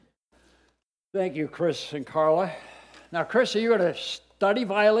Thank you, Chris and Carla. Now, Chris, are you going to study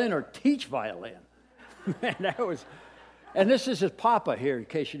violin or teach violin? Man, and this is his papa here, in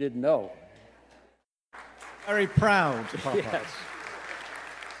case you didn't know. Very proud, Papa. Yes.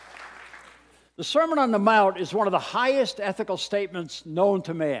 The Sermon on the Mount is one of the highest ethical statements known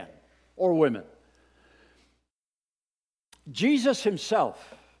to man or women. Jesus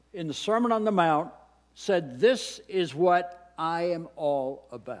himself, in the Sermon on the Mount, said, "This is what I am all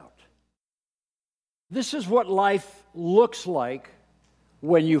about. This is what life looks like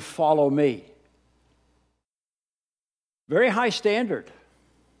when you follow me." Very high standard.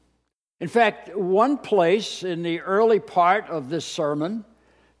 In fact, one place in the early part of this sermon,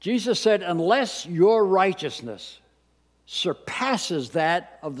 Jesus said, "Unless your righteousness surpasses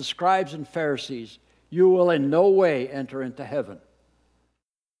that of the scribes and Pharisees, you will in no way enter into heaven."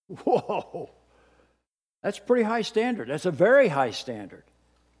 Whoa! That's pretty high standard. That's a very high standard.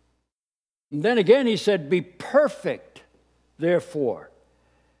 And then again, he said, "Be perfect, therefore,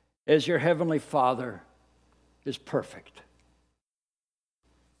 as your heavenly Father is perfect."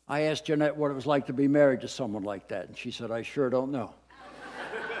 I asked Jeanette what it was like to be married to someone like that, and she said, "I sure don't know."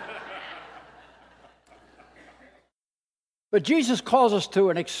 But Jesus calls us to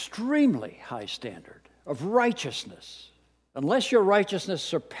an extremely high standard of righteousness, unless your righteousness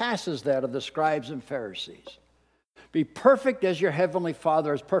surpasses that of the scribes and Pharisees. Be perfect as your heavenly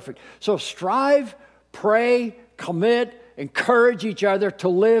Father is perfect. So strive, pray, commit, encourage each other to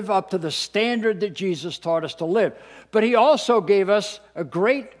live up to the standard that Jesus taught us to live. But he also gave us a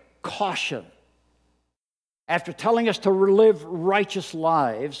great caution. After telling us to live righteous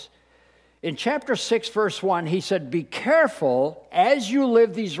lives, in chapter 6, verse 1, he said, "Be careful as you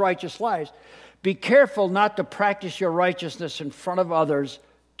live these righteous lives. Be careful not to practice your righteousness in front of others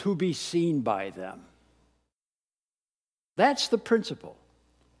to be seen by them." That's the principle.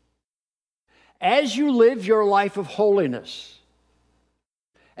 As you live your life of holiness,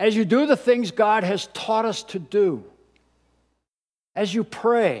 as you do the things God has taught us to do, as you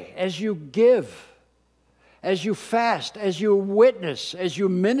pray, as you give, as you fast, as you witness, as you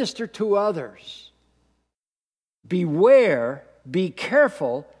minister to others, beware, be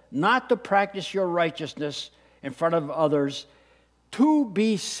careful not to practice your righteousness in front of others to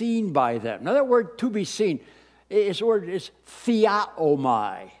be seen by them. Now that word "to be seen," its word is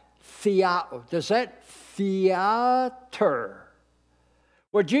theaomai. Does that theater?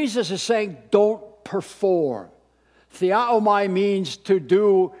 What Jesus is saying, don't perform. Theaomai means to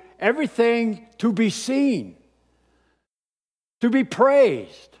do everything to be seen, to be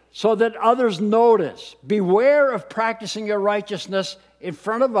praised, so that others notice. Beware of practicing your righteousness in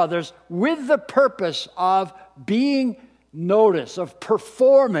front of others with the purpose of being noticed, of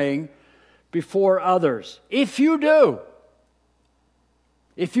performing before others. If you do,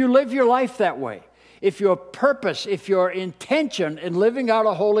 if you live your life that way, if your purpose, if your intention in living out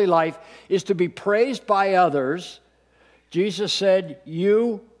a holy life is to be praised by others, Jesus said,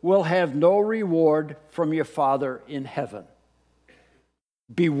 you will have no reward from your Father in heaven.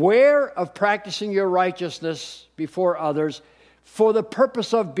 Beware of practicing your righteousness before others for the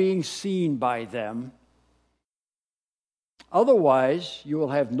purpose of being seen by them. Otherwise, you will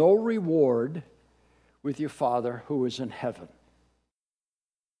have no reward with your Father who is in heaven.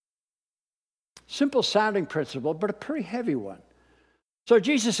 Simple sounding principle, but a pretty heavy one. So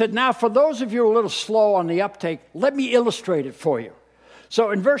Jesus said, now for those of you who are a little slow on the uptake, let me illustrate it for you.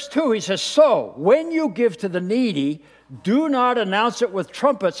 So in verse 2, he says, "So when you give to the needy, do not announce it with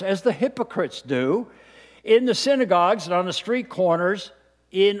trumpets as the hypocrites do in the synagogues and on the street corners,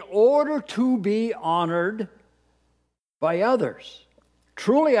 in order to be honored by others.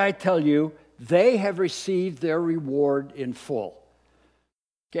 Truly I tell you, they have received their reward in full."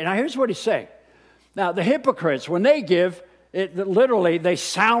 Okay, now here's what he's saying. Now the hypocrites, when they give, literally they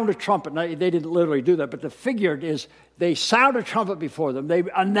sound a trumpet. Now, they didn't literally do that, but the figure is they sound a trumpet before them. They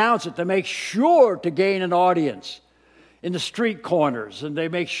announce it to make sure to gain an audience in the street corners, and they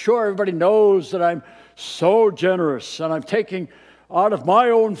make sure everybody knows that I'm so generous and I'm taking out of my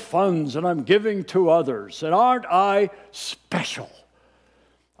own funds and I'm giving to others. And aren't I special?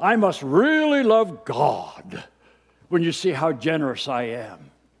 I must really love God when you see how generous I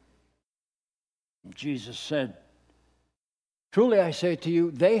am. And Jesus said, "Truly I say to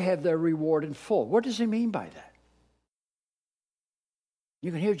you, they have their reward in full." What does he mean by that?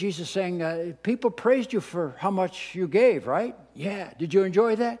 You can hear Jesus saying, people praised you for how much you gave, right? Yeah. Did you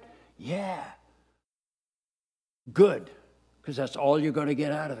enjoy that? Yeah. Good, because that's all you're going to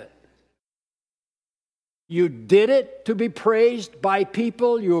get out of it. You did it to be praised by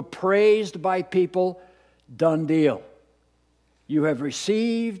people. You were praised by people. Done deal. you have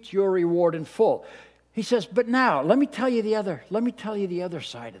received your reward in full. He says, but now, let me tell you the other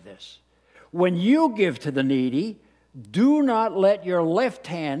side of this. When you give to the needy, do not let your left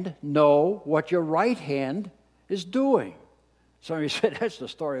hand know what your right hand is doing. Some of you said, that's the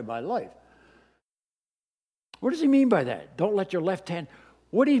story of my life. What does he mean by that? Don't let your left hand.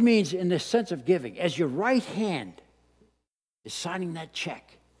 What he means in the sense of giving, as your right hand is signing that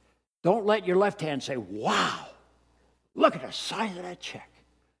check, don't let your left hand say, wow, look at the size of that check.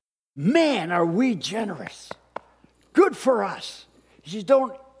 Man, are we generous. Good for us. He says,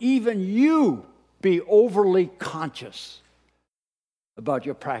 don't even you be overly conscious about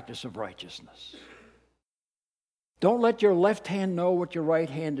your practice of righteousness. Don't let your left hand know what your right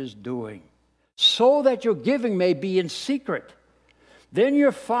hand is doing, so that your giving may be in secret. Then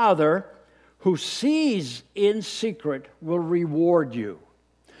your Father, who sees in secret, will reward you.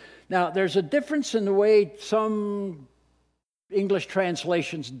 Now, there's a difference in the way some English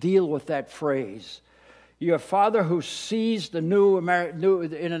translations deal with that phrase. Your Father who sees, the New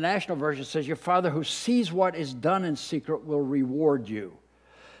International Version says, your Father who sees what is done in secret will reward you.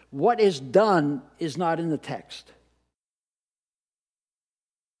 What is done is not in the text.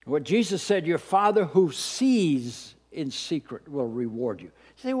 What Jesus said, your Father who sees in secret will reward you.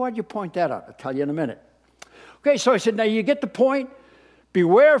 You say, why'd you point that out? I'll tell you in a minute. Okay, so I said, now you get the point.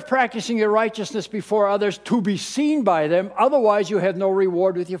 Beware of practicing your righteousness before others to be seen by them. Otherwise, you have no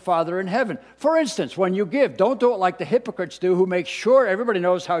reward with your Father in heaven. For instance, when you give, don't do it like the hypocrites do, who make sure everybody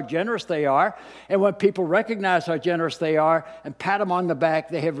knows how generous they are. And when people recognize how generous they are and pat them on the back,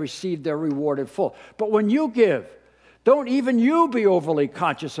 they have received their reward in full. But when you give, don't even you be overly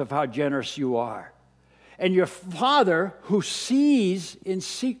conscious of how generous you are. And your Father, who sees in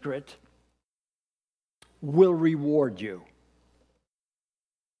secret, will reward you.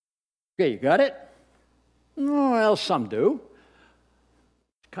 Okay, you got it? Well, some do.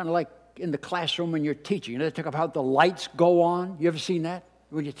 It's kind of like in the classroom when you're teaching. You know, they talk about how the lights go on. You ever seen that?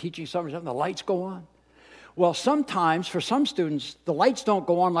 When you're teaching something, the lights go on. Well, sometimes, for some students, the lights don't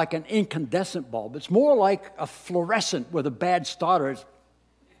go on like an incandescent bulb. It's more like a fluorescent with a bad starter. It's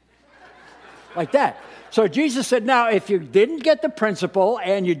like that. So Jesus said, now, if you didn't get the principle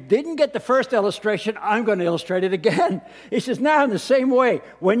and you didn't get the first illustration, I'm going to illustrate it again. He says, now, in the same way,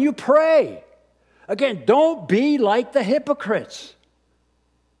 when you pray, again, don't be like the hypocrites.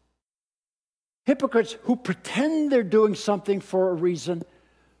 Hypocrites who pretend they're doing something for a reason,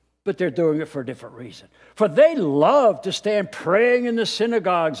 but they're doing it for a different reason. For they love to stand praying in the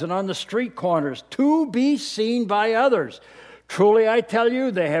synagogues and on the street corners to be seen by others. Truly, I tell you,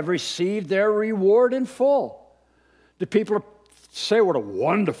 they have received their reward in full. The people say, what a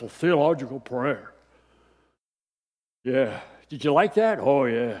wonderful theological prayer. Yeah. Did you like that? Oh,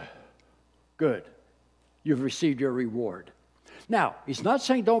 yeah. Good. You've received your reward. Now, he's not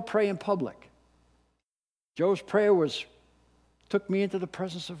saying don't pray in public. Joe's prayer took me into the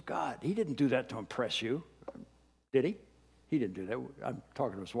presence of God. He didn't do that to impress you, did he? He didn't do that. I'm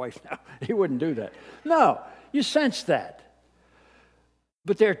talking to his wife now. He wouldn't do that. No, you sense that.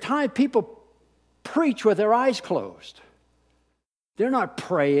 But there are times people preach with their eyes closed. They're not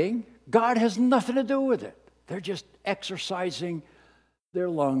praying. God has nothing to do with it. They're just exercising their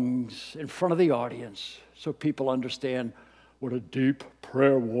lungs in front of the audience so people understand what a deep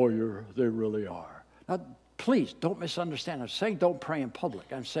prayer warrior they really are. Now, please don't misunderstand. I'm saying don't pray in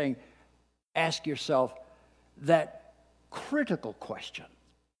public. I'm saying ask yourself that critical question.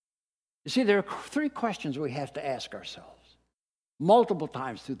 You see, there are three questions we have to ask ourselves multiple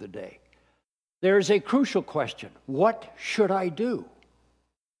times through the day. There is a crucial question. What should I do?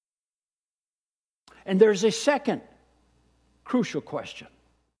 And there's a second crucial question.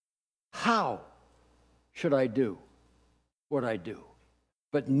 How should I do what I do?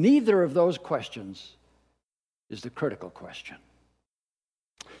 But neither of those questions is the critical question.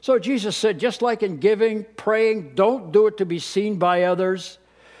 So Jesus said, just like in giving, praying, don't do it to be seen by others,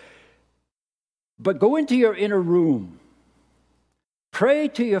 but go into your inner room. Pray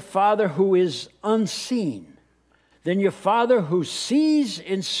to your Father who is unseen. Then your Father who sees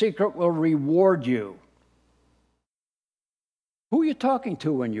in secret will reward you. Who are you talking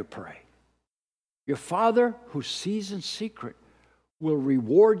to when you pray? Your Father who sees in secret will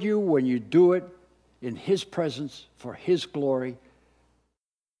reward you when you do it in His presence for His glory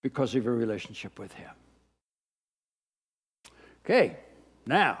because of your relationship with Him. Okay,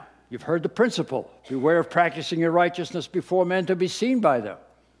 now, you've heard the principle. Beware of practicing your righteousness before men to be seen by them.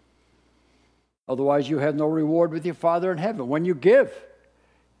 Otherwise, you have no reward with your Father in heaven. When you give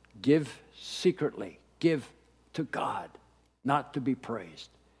secretly. Give to God, not to be praised.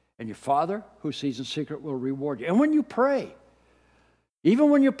 And your Father, who sees in secret, will reward you. And when you pray, Even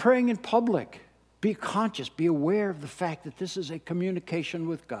when you're praying in public, be conscious, be aware of the fact that this is a communication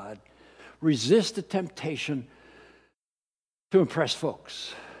with God. Resist the temptation to impress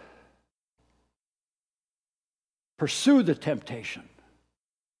folks. Pursue the temptation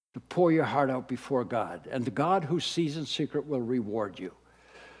to pour your heart out before God, and the God who sees in secret will reward you.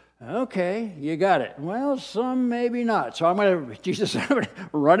 Okay, you got it. Well, some maybe not. So Jesus said, I'm going to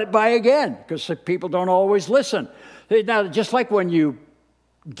run it by again, because people don't always listen. Now, just like when you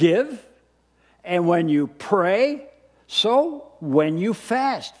give and when you pray, so when you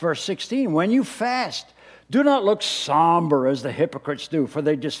fast. Verse 16, when you fast, do not look somber as the hypocrites do, for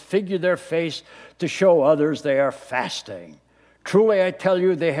they disfigure their face to show others they are fasting. Truly, I tell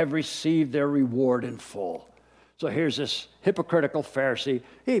you, they have received their reward in full. So here's this hypocritical Pharisee.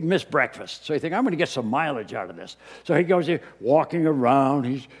 He missed breakfast. So he thinks, I'm going to get some mileage out of this. So he goes here walking around.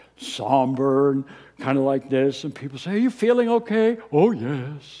 He's somber and kind of like this. And people say, are you feeling okay? Oh,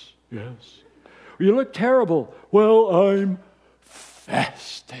 yes, yes. You look terrible. Well, I'm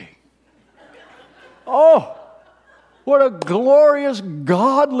fasting. Oh, what a glorious,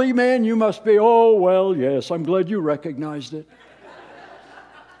 godly man you must be. Oh, well, yes, I'm glad you recognized it.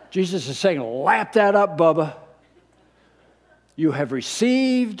 Jesus is saying, lap that up, Bubba. You have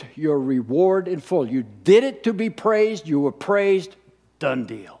received your reward in full. You did it to be praised. You were praised. Done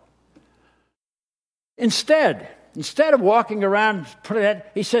deal. Instead of walking around,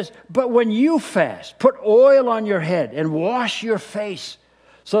 he says, but when you fast, put oil on your head and wash your face,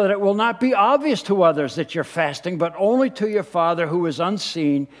 so that it will not be obvious to others that you're fasting, but only to your Father who is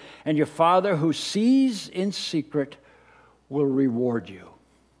unseen, and your Father who sees in secret will reward you.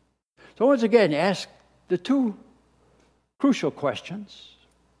 So once again, ask the two crucial questions.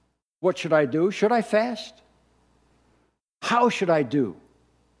 What should I do? Should I fast? How should I do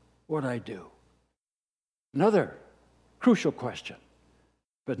what I do? Another crucial question,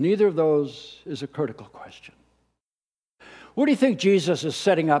 but neither of those is a critical question. What do you think Jesus is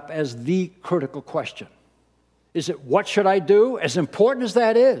setting up as the critical question? Is it what should I do? As important as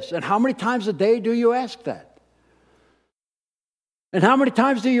that is, and how many times a day do you ask that? And how many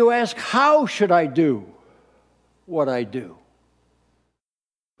times do you ask, how should I do what I do?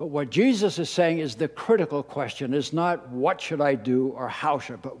 But what Jesus is saying is the critical question is not what should I do or how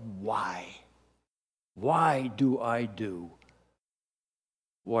should I, but why? Why do I do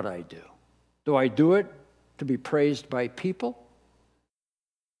what I do? Do I do it to be praised by people?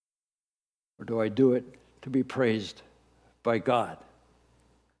 Or do I do it to be praised by God?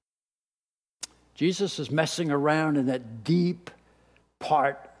 Jesus is messing around in that deep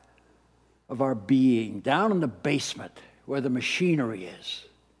part of our being, down in the basement where the machinery is.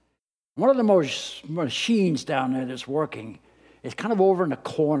 One of the most machines down there that's working is kind of over in a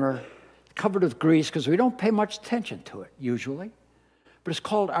corner, covered with grease, because we don't pay much attention to it usually. But it's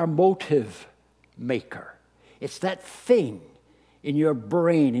called our motive maker. It's that thing in your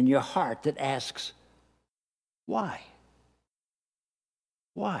brain, in your heart, that asks, why?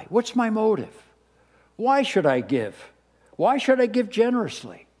 Why? What's my motive? Why should I give? Why should I give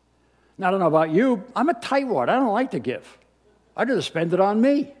generously? Now, I don't know about you. I'm a tightwad. I don't like to give. I'd rather spend it on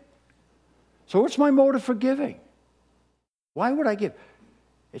me. So what's my motive for giving? Why would I give?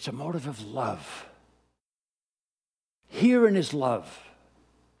 It's a motive of love. Herein is love.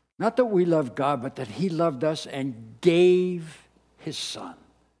 Not that we love God, but that He loved us and gave His Son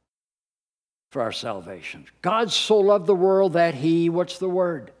for our salvation. God so loved the world that He, what's the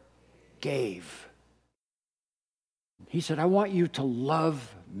word? Gave. He said, I want you to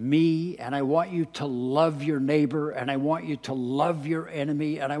love me, and I want you to love your neighbor, and I want you to love your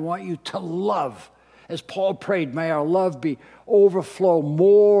enemy, and I want you to love. As Paul prayed, may our love be overflow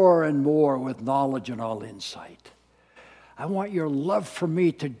more and more with knowledge and all insight. I want your love for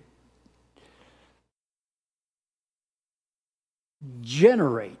me to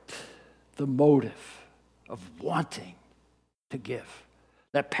generate the motive of wanting to give.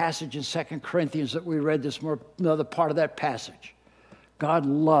 That passage in 2 Corinthians that we read this morning, another part of that passage. God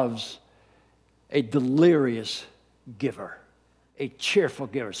loves a delirious giver, a cheerful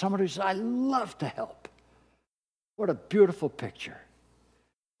giver, someone who says, I love to help. What a beautiful picture.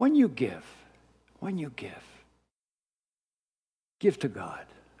 When you give to God.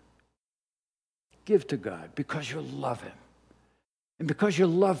 Give to God because you love Him. And because you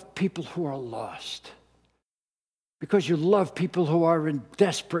love people who are lost. Because you love people who are in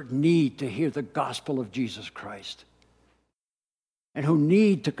desperate need to hear the gospel of Jesus Christ. And who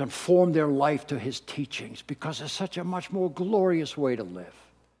need to conform their life to His teachings because it's such a much more glorious way to live.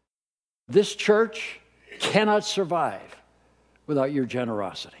 This church cannot survive without your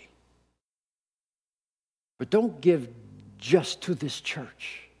generosity. But don't give just to this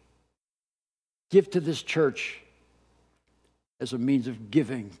church. Give to this church as a means of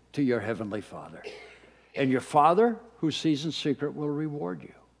giving to your Heavenly Father. And your Father, who sees in secret, will reward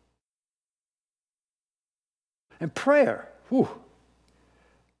you. And prayer, whew.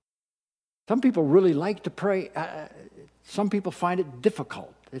 Some people really like to pray. Some people find it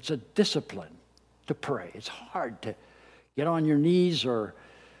difficult. It's a discipline to pray. It's hard to get on your knees or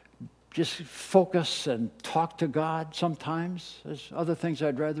just focus and talk to God sometimes. There's other things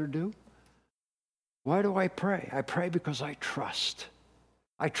I'd rather do. Why do I pray? I pray because I trust.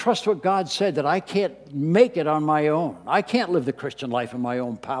 I trust what God said, that I can't make it on my own. I can't live the Christian life in my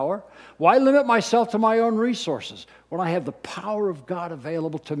own power. Why limit myself to my own resources when I have the power of God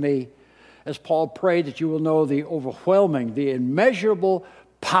available to me? As Paul prayed, that you will know the overwhelming, the immeasurable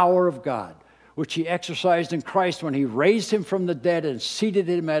power of God, which he exercised in Christ when he raised him from the dead and seated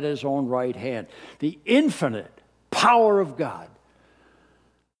him at his own right hand. The infinite power of God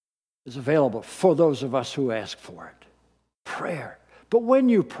is available for those of us who ask for it. Prayer. But when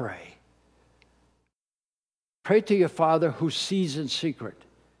you pray, pray to your Father who sees in secret.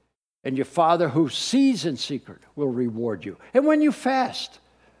 And your Father who sees in secret will reward you. And when you fast,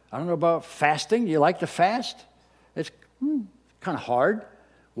 I don't know about fasting. You like to fast? It's kind of hard.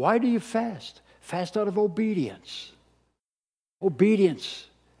 Why do you fast? Fast out of obedience. Obedience.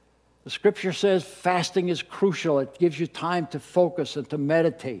 The Scripture says fasting is crucial. It gives you time to focus and to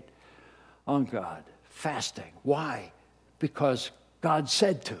meditate on God. Fasting. Why? Because God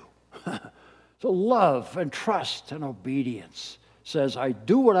said to. So love and trust and obedience says, I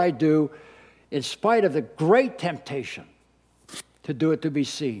do what I do in spite of the great temptation to do it to be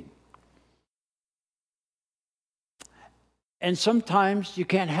seen. And sometimes you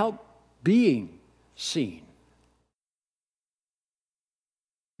can't help being seen.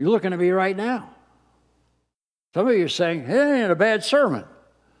 You're looking at me right now. Some of you are saying, hey, it ain't a bad sermon.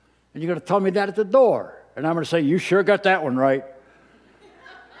 And you're going to tell me that at the door. And I'm going to say, you sure got that one right.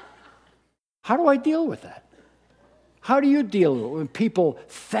 How do I deal with that? How do you deal with it when people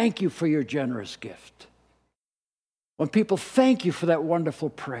thank you for your generous gift? When people thank you for that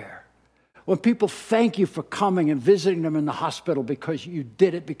wonderful prayer? When people thank you for coming and visiting them in the hospital because you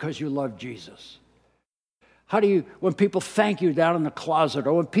did it because you love Jesus? When people thank you down in the closet,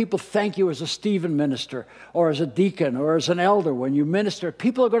 or when people thank you as a Stephen minister, or as a deacon, or as an elder, when you minister,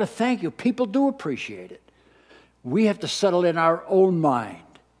 people are going to thank you. People do appreciate it. We have to settle in our own mind,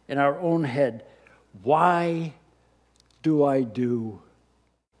 in our own head, why do I do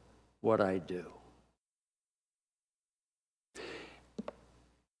what I do?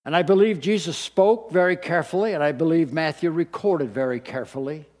 And I believe Jesus spoke very carefully, and I believe Matthew recorded very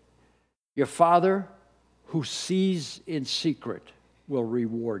carefully. Your Father who sees in secret will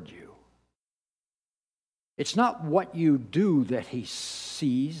reward you. It's not what you do that he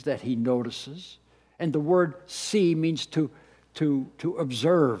sees, that he notices. And the word see means to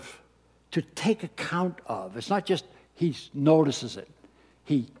observe, to take account of. It's not just he notices it.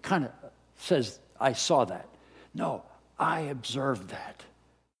 He kind of says, I saw that. No, I observed that.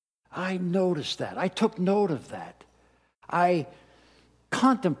 I noticed that. I took note of that. I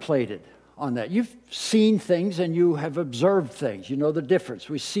contemplated on that. You've seen things and you have observed things. You know the difference.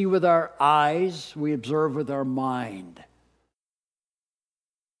 We see with our eyes, we observe with our mind.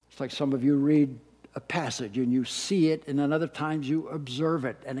 It's like some of you read a passage and you see it, and then other times you observe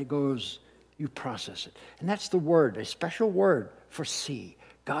it and it goes, you process it. And that's the word, a special word for see.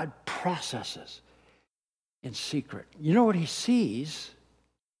 God processes in secret. You know what he sees?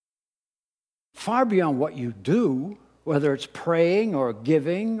 Far beyond what you do, whether it's praying or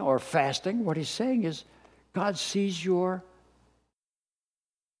giving or fasting, what he's saying is God sees your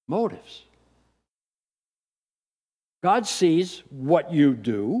motives. God sees what you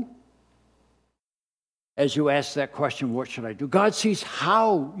do. As you ask that question, what should I do? God sees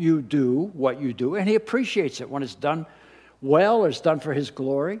how you do what you do, and he appreciates it when it's done well or it's done for his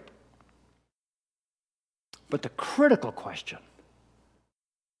glory. But the critical question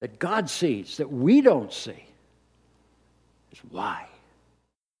that God sees, that we don't see, is why?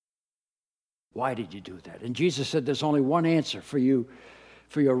 Why did you do that? And Jesus said there's only one answer for you,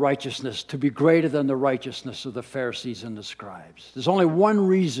 for your righteousness to be greater than the righteousness of the Pharisees and the scribes. There's only one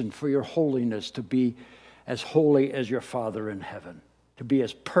reason for your holiness to be as holy as your Father in heaven, to be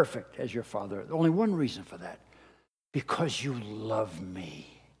as perfect as your Father. Only one reason for that. Because you love me,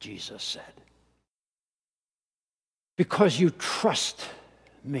 Jesus said. Because you trust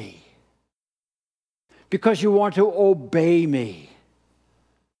me. Because you want to obey me.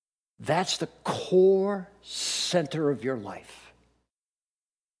 That's the core center of your life.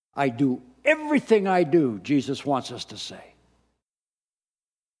 I do everything I do, Jesus wants us to say.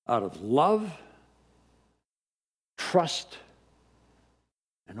 out of love, trust,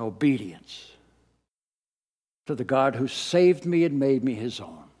 and obedience to the God who saved me and made me his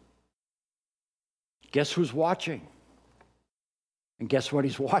own. Guess who's watching? And guess what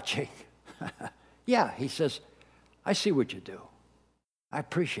he's watching? Yeah, he says, I see what you do. I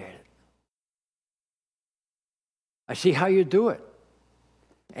appreciate it. I see how you do it.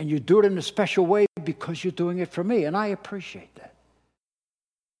 And you do it in a special way because you're doing it for me, and I appreciate that.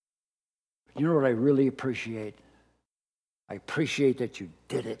 You know what I really appreciate? I appreciate that you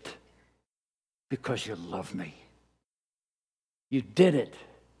did it because you love me. You did it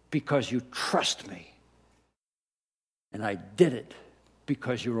because you trust me. And I did it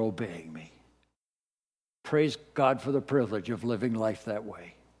because you're obeying me. Praise God for the privilege of living life that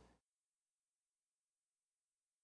way.